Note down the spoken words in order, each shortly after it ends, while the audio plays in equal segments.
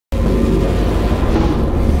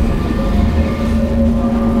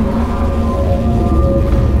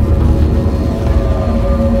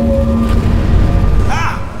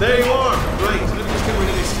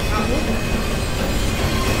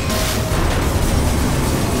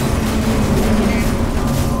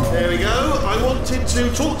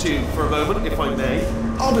to talk to you for a moment, if I may.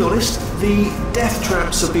 I'll be honest, the death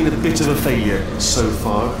traps have been a bit of a failure so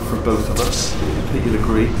far for both of us. I think you'll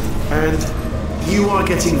agree. And you are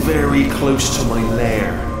getting very close to my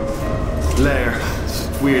lair. Lair. It's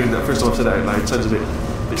weird, isn't it? First time I've said that out loud. It sounds a bit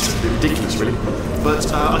ridiculous, really.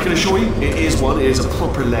 But I can assure you, it is one. It is a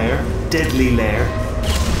proper lair. Deadly lair.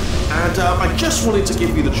 And I just wanted to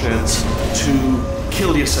give you the chance to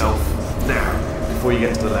kill yourself now, before you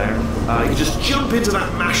get to the lair. You just jump into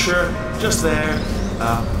that masher, just there.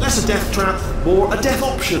 Less a death trap, more a death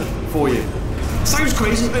option for you. Sounds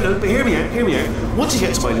crazy, I know, but hear me out. Once you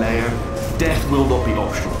get to my lair, death will not be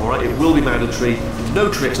optional, alright? It will be mandatory. No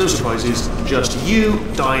tricks, no surprises, just you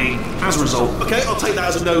dying as a result. Okay, I'll take that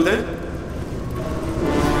as a no then.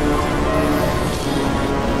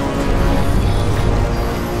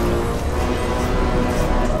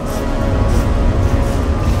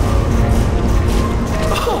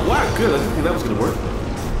 Good, I didn't think that was going to work.